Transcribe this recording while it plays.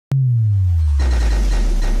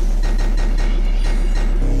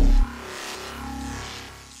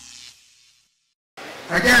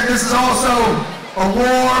this is also a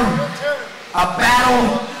war, a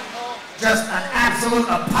battle, just an absolute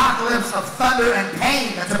apocalypse of thunder and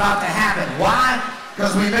pain that's about to happen. Why?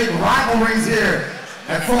 Because we make rivalries here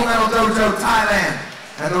at Full Metal Dojo, Thailand.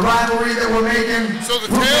 And the rivalry that we're making, so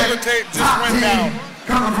the tail of the tape just went down.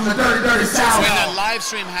 Coming from the dirty South. When the live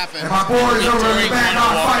stream happened, and my boys over at the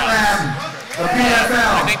Bangkok Fight Lab, the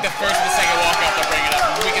BFL. I think the first and the second walkout they'll bring it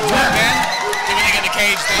up. We can talk then. Do anything in the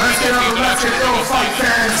cage. Let's get go, fight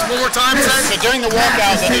fans. One more time, so during the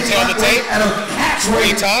walkout, they'll do tail of the tape.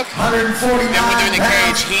 We talk. Then when they're in the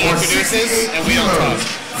cage, he introduces, and we don't talk.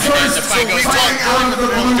 And then the fight goes on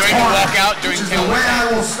during the walkout, during tail of the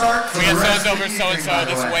tape. We have so-and-so versus so-and-so,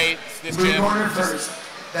 this weight, this gym.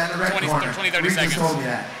 20-30 seconds.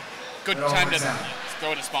 Good time to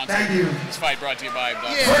throw in a sponsor. Thank you. This fight brought to you by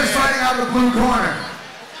First fighting out of the blue corner.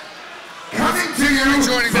 Coming to you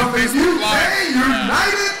from the UK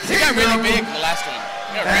United Kingdom. He got really big the last one.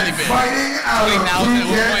 He got really big. Fighting out of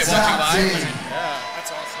Phuket top team. Yeah,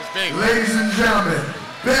 that's awesome. It's big. Ladies and gentlemen,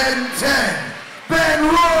 Ben 10, Ben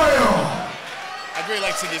Royle. I'd really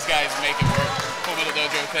like to see these guys make it work. Full Metal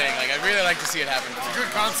Dojo thing. Like, I'd really like to see it happen. It's a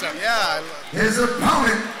good concept. Yeah. His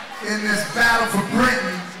opponent in this battle for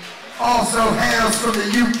Britain also hails from the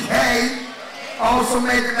UK, also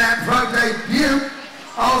making that pro debut,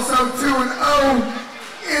 also 2-0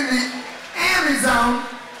 in the Army Zone,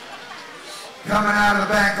 coming out of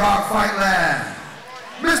the Bangkok Fight Lab,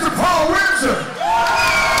 Mr. Paul Windsor. I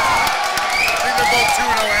think they're both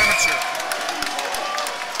 2-0 amateur.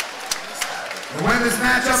 And when this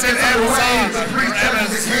matchup gets underway, the three judges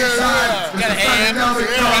at cage side, with the defending velvet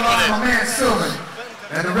coat on my man Sylvan,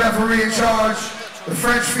 and the referee in charge, the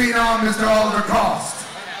French phenom, Mr. Oliver Cost.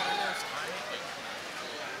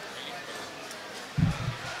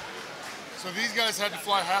 So these guys had to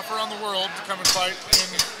fly half around the world to come and fight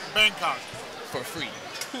in Bangkok. For free.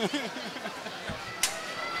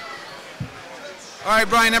 All right,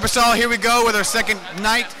 Brian Ebersol, here we go with our second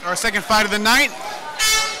fight of the night.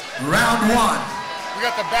 Round one. We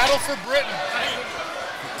got the battle for Britain.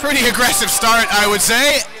 Pretty aggressive start, I would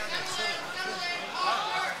say.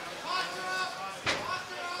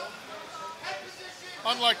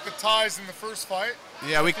 Unlike the ties in the first fight,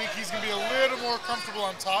 yeah, I think he's going to be a little more comfortable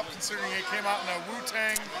on top, considering he came out in a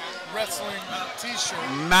Wu-Tang wrestling t-shirt.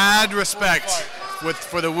 Mad respect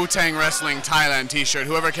for the Wu-Tang Wrestling Thailand t-shirt.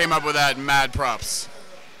 Whoever came up with that, mad props.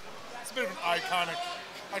 It's a bit of an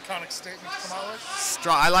iconic statement to come out with.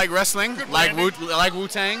 Strong. I like wrestling, like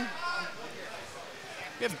Wu-Tang.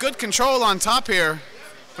 We have good control on top here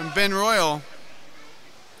from Ben Royle.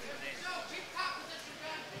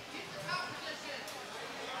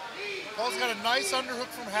 Paul's got a nice underhook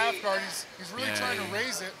from half guard. He's really trying to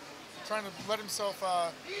raise it, trying to let himself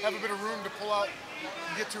have a bit of room to pull out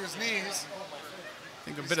and get to his knees. I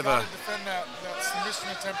think a bit of a defend that submission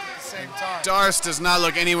attempt at the same time. Darce does not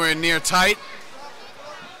look anywhere near tight,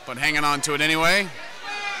 but hanging on to it anyway.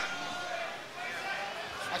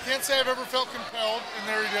 I can't say I've ever felt compelled, and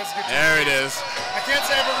there he does get to There it is. I can't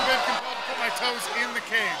say I've ever been compelled to put my toes in the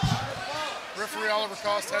cage. Referee Oliver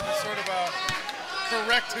Cost had to sort of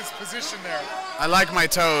correct his position there. I like my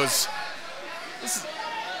toes. This is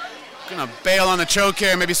gonna bail on the choke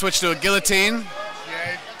here, maybe switch to a guillotine.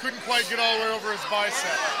 Yeah, he couldn't quite get all the way over his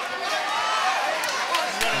bicep.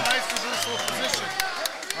 He had a nice reversal of position.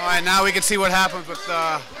 All right, now we can see what happens with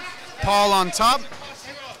Paul on top.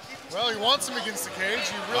 Well, he wants him against the cage.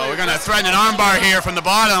 We're gonna threaten an armbar here from the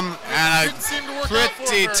bottom, and a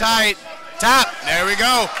pretty tight tap. There we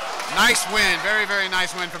go. Nice win, very, very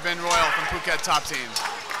nice win for Ben Royle from Phuket Top Team.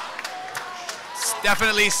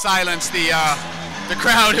 Definitely silenced the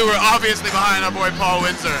crowd who were obviously behind our boy Paul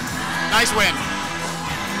Windsor. Nice win.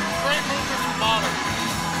 Great movement from bottom.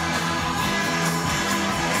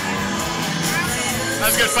 That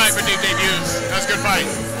was a good fight for deep debuts. That was a good fight.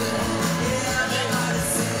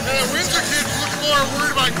 The Windsor kid looked more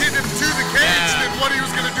worried about getting him to the cage than what he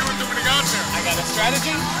was going to do with him when he got there. I got a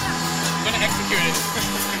strategy. I'm going to execute it.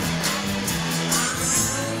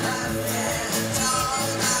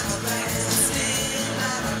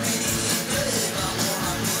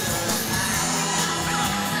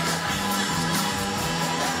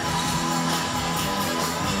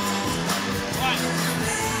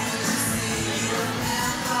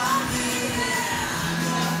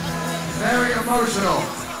 Very emotional.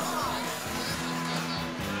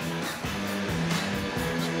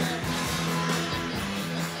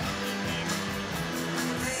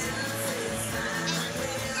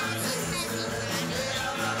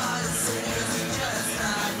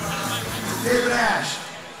 David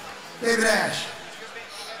Ash.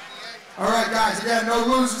 All right, guys, again, no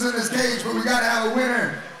losers in this cage, but we got to have a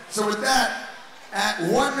winner. So with that, at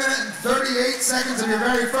 1 minute and 38 seconds of your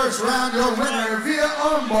very first round, your winner via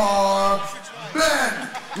armbar, Ben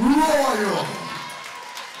Royle.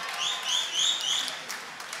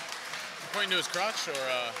 Pointing to his crotch or?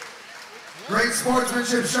 Great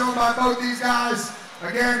sportsmanship shown by both these guys.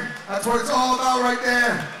 Again, that's what it's all about right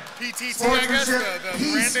there. PTT, Sportsmanship, I guess, the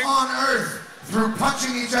peace branding. on earth through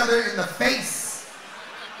punching each other in the face.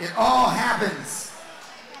 It all happens